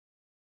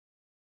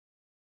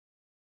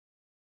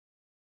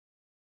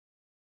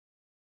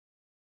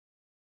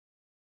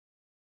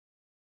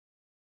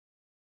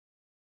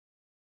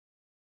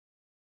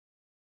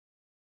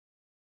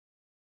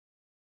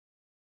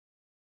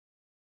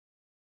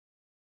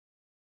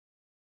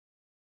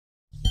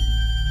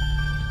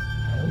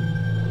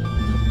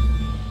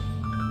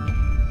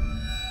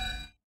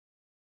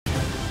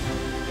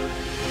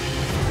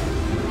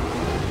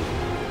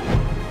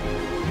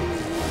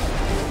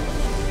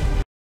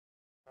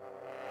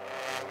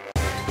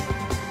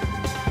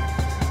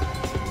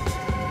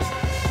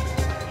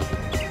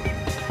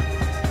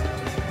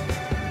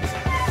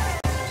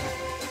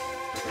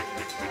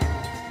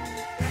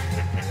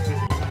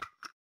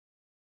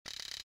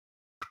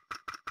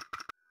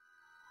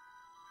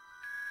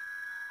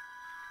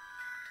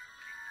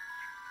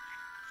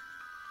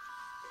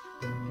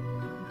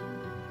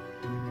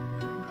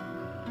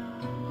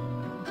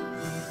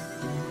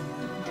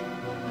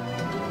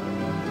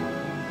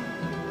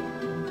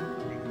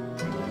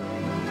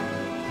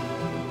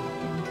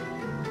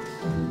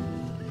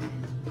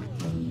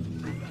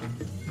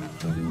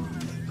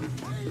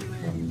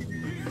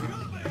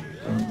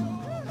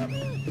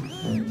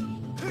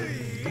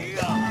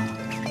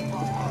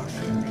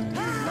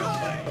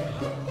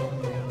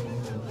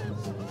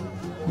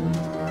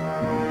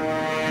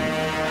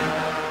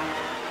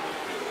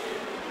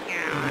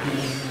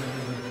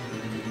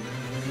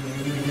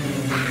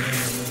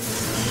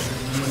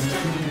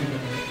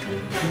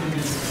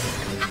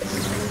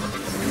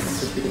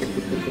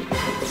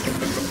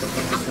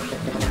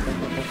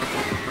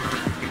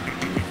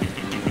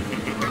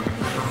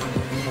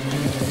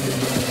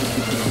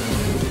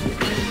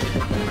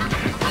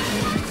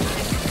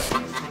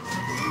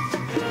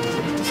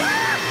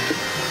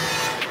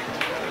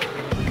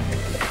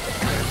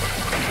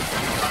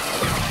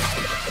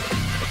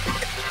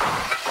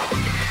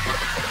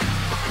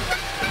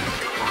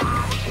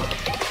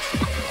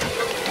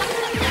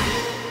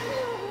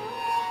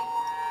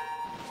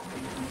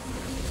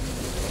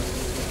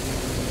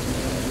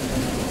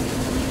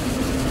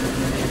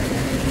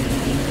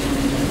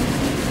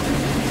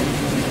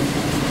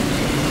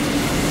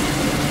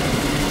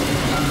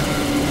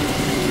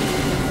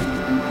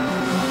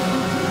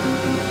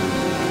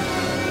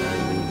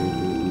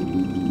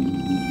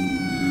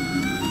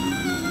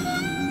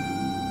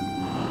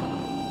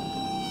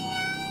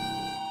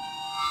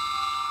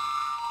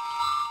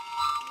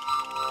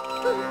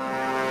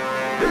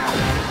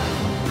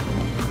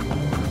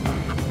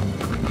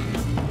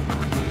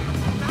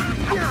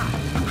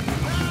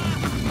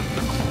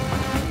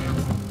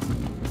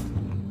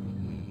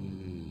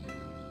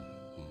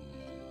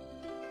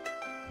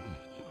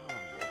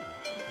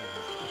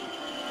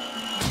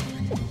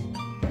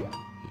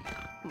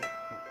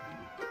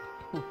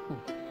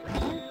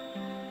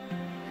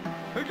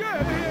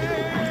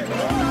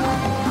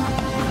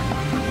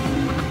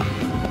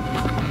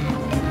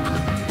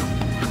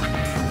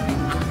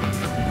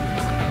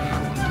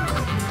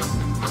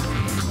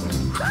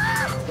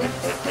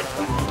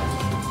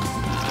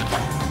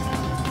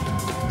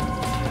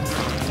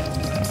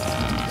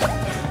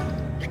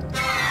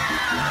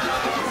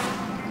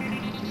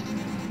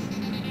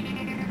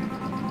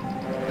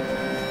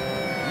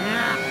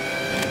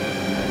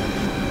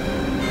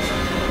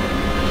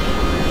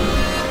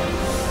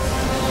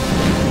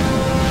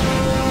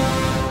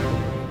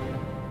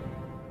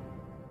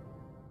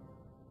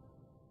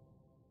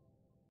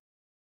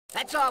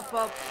That's all,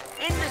 folks.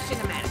 End the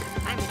cinematic.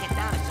 Time to get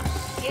down to some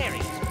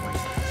serious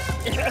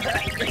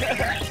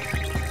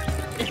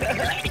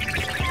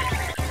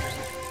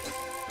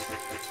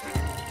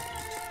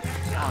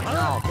Oh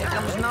no, here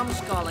comes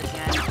Numbskull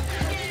again.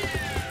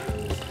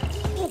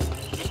 Ooh,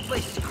 this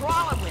place is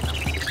crawling with them.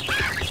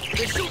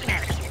 They're shooting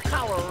at us.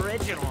 How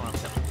original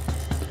of them.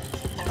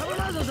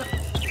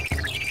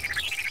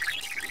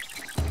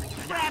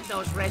 Grab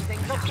those red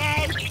things,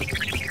 okay?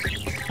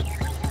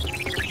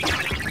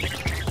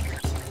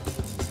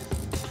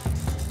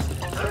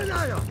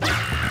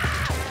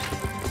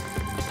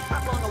 How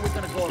long are we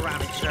gonna go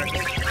around in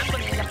circles? I'm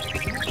gonna end up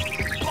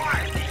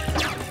barfing.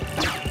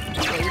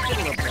 Okay, you did a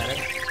little better.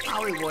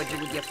 I'll reward you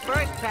with your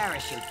first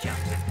parachute jump.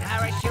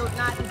 Parachute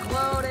not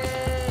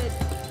included.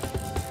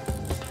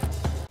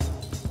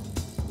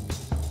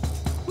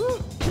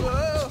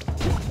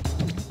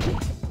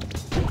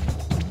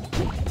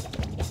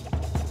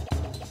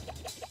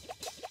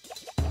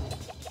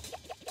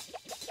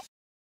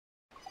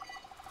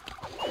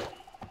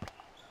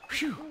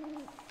 Phew.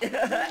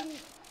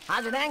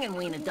 How's it hanging,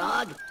 wiener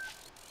dog?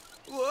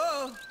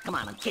 Whoa! Come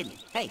on, I'm kidding.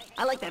 Hey,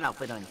 I like that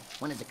outfit on you.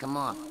 When does it come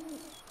off?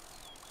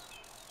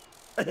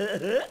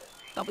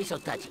 Don't be so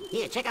touchy.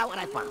 Here, check out what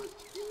I found.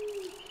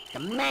 The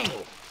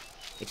manual.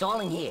 It's all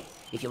in here.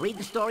 If you read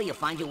the story, you'll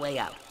find your way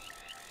out.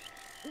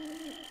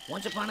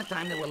 Once upon a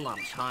time, there were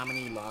lumps.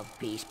 Harmony, love,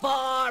 peace.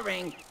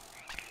 Boring!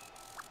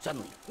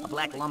 Suddenly, a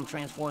black lum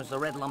transforms the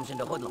red lums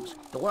into hoodlums.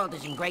 The world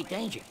is in great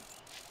danger.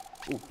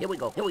 Ooh, here we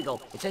go, here we go.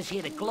 It says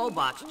here that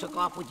Glowbox took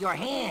off with your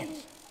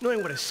hands.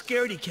 Knowing what a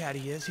scaredy cat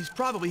he is, he's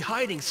probably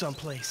hiding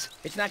someplace.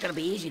 It's not gonna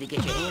be easy to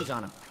get your hands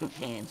on him.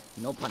 Hands,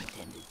 no pun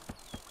intended.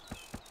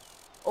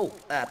 Oh,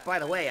 by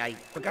the way, I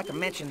forgot to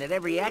mention that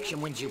every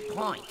action wins you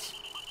points.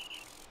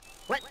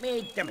 Let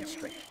me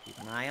demonstrate. Keep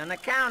an eye on the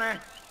counter.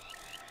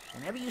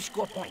 Whenever you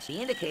score points, the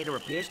indicator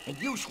appears and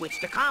you switch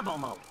to combo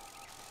mode.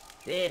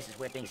 This is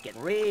where things get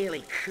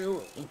really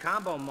cool. In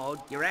combo mode,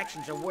 your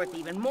actions are worth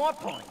even more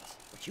points.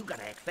 But you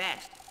gotta act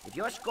fast. If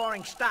your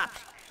scoring stops,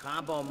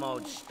 combo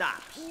mode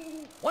stops.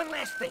 One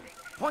last thing.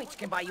 Points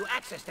can buy you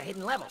access to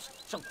hidden levels,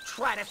 so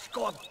try to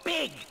score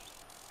big!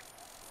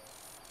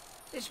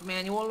 This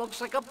manual looks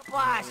like a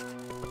bust.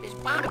 There's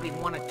bound to be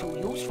one or two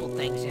useful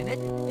things in it.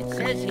 It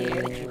says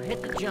here that you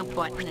hit the jump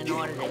button in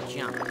order to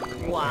jump.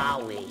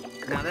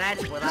 Wowee. Now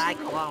that's what I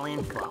call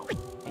info.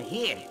 And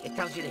here, it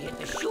tells you to hit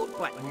the shoot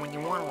button when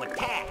you want to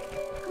attack.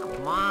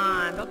 Come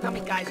on, don't tell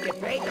me guys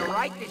get paid to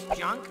write this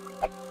junk.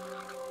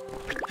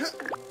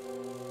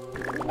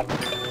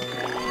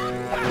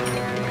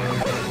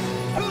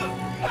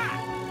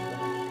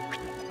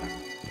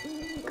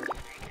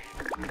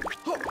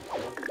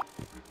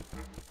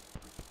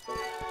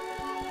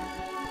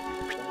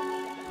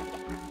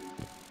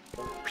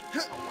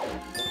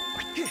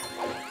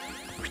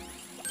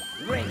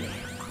 Rayman,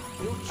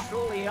 you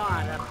truly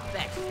are the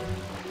best.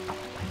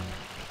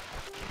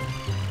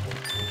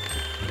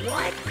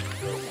 What?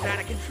 It's out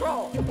of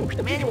control.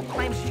 The manual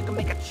claims you can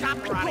make a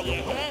chopper out of your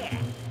hair.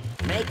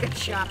 Make a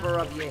chopper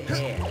of your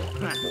hair.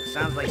 Huh.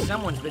 Sounds like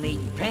someone's been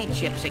eating paint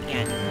chips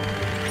again.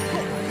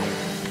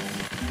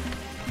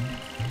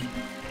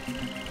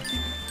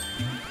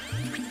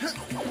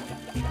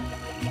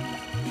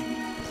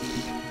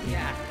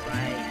 Yeah,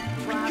 right.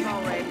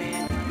 Bravo,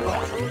 Rayman.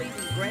 You're truly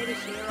the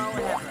greatest hero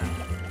ever.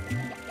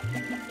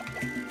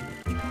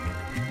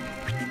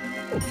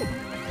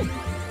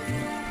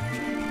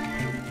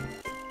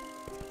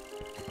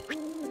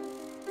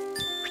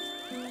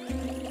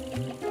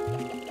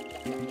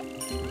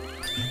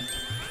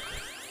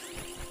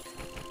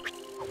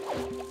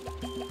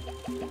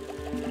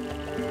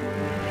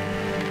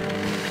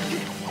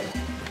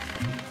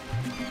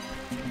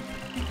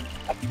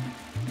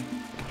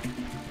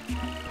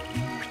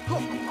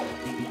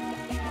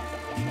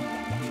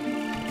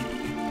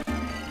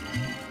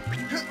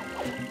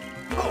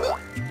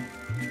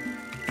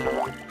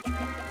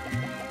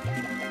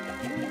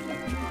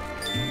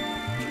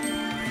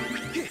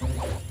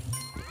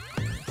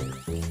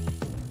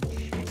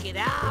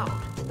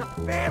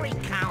 Fairy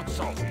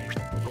Council.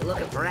 If you're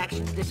looking for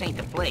action, this ain't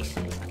the place.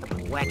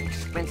 Wacky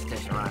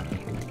spinsters around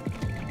here.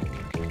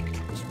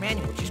 This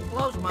manual just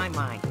blows my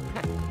mind.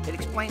 It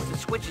explains the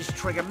switch's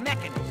trigger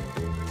mechanism.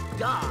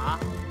 Duh.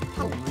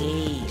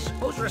 Please.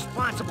 Who's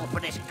responsible for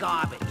this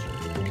garbage?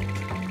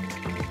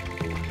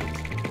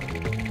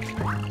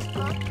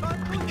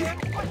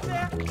 What's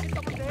there? Is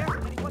someone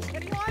there?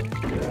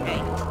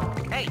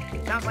 Anyone? Hey,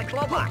 sounds like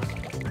Glowbox.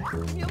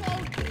 Leave me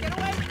alone! Get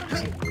away from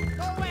me!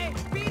 Go away!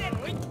 Beat it!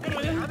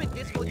 I'm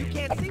invisible. You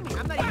can't see me.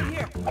 I'm not even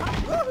here.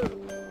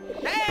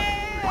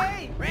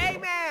 Hey!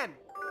 Rayman!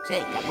 Say,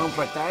 got room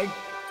for a third?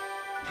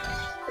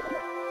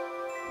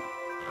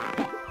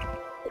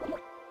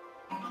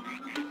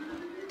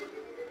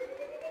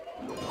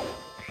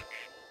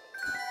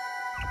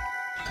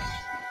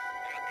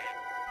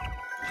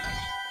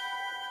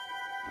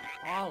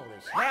 All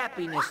this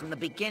happiness in the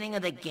beginning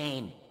of the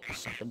game.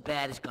 Something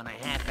bad is gonna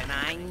happen,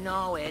 I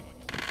know it.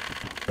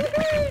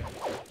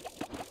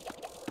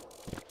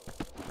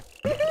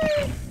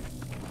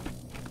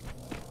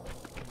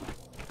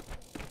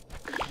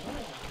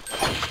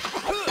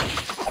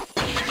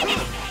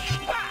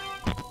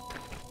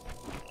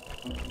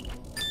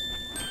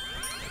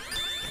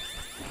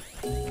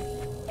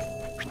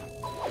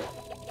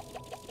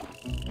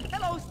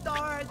 Hello,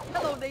 stars.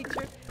 Hello,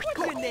 nature. What's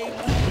your name?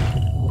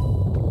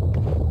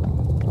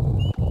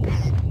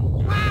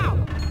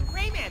 Wow!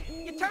 Rayman,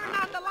 you turned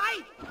on the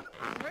light!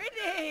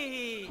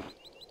 Pretty!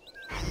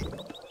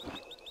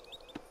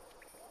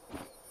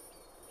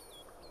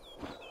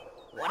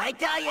 What'd I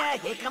tell ya?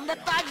 Here come the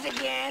thugs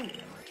again!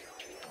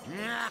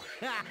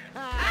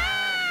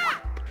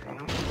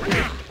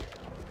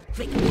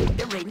 Think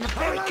they're raiding the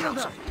Fairy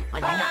Council.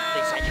 Enough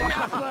is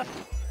enough!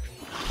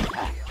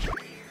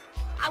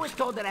 I was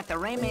told that after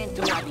Rayman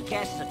 2, I'd be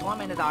cast as a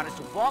tormented artist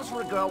who falls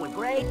for a girl with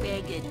great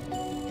big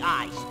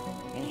eyes.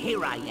 And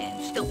here I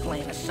am, still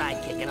playing a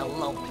sidekick in a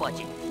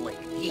low-budget flick.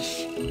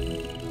 Yeesh.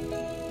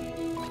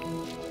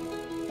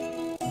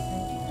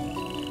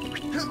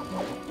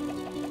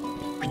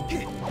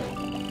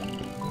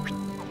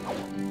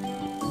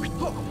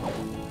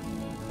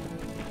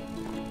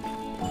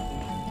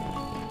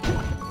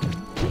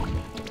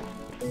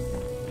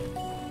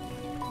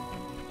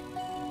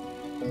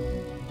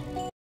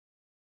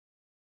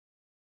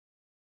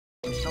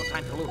 There's no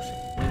time to lose.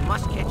 We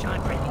must catch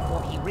Andre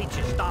before he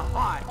reaches the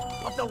heart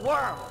of the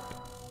world.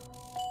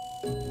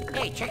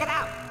 Hey, check it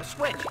out. A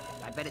switch.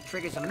 I bet it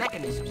triggers a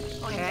mechanism.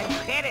 Go ahead,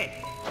 hit it.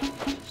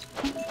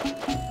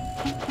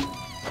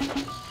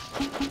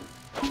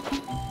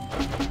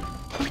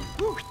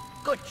 Whew.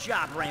 Good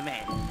job,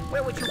 Rayman.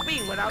 Where would you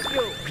be without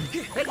you?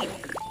 Piggy,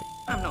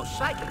 I'm no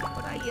psychic,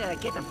 but I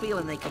get the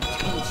feeling they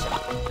contain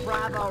something.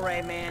 Bravo,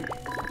 Rayman.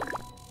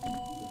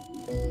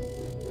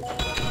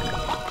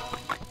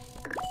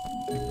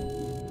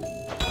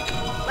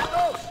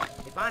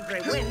 If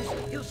Andre wins,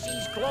 he'll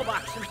seize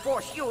Globox and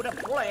force you to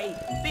play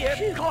the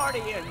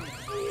accordion.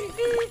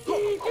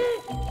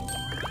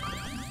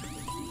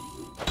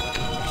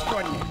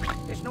 Extraordinary.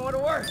 There's no other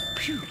word.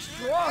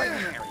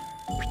 Extraordinary.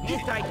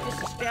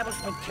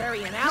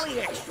 Anti-disestablishmentarian alley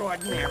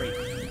extraordinary.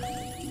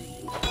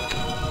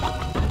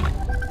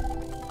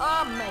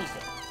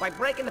 Amazing. By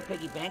breaking the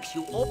piggy banks,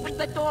 you opened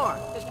the door.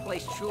 This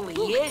place truly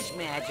is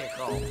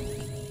magical.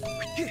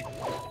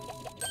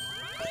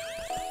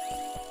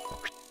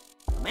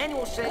 The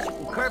manual says you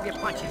can curve your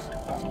punches.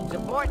 Seems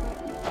important.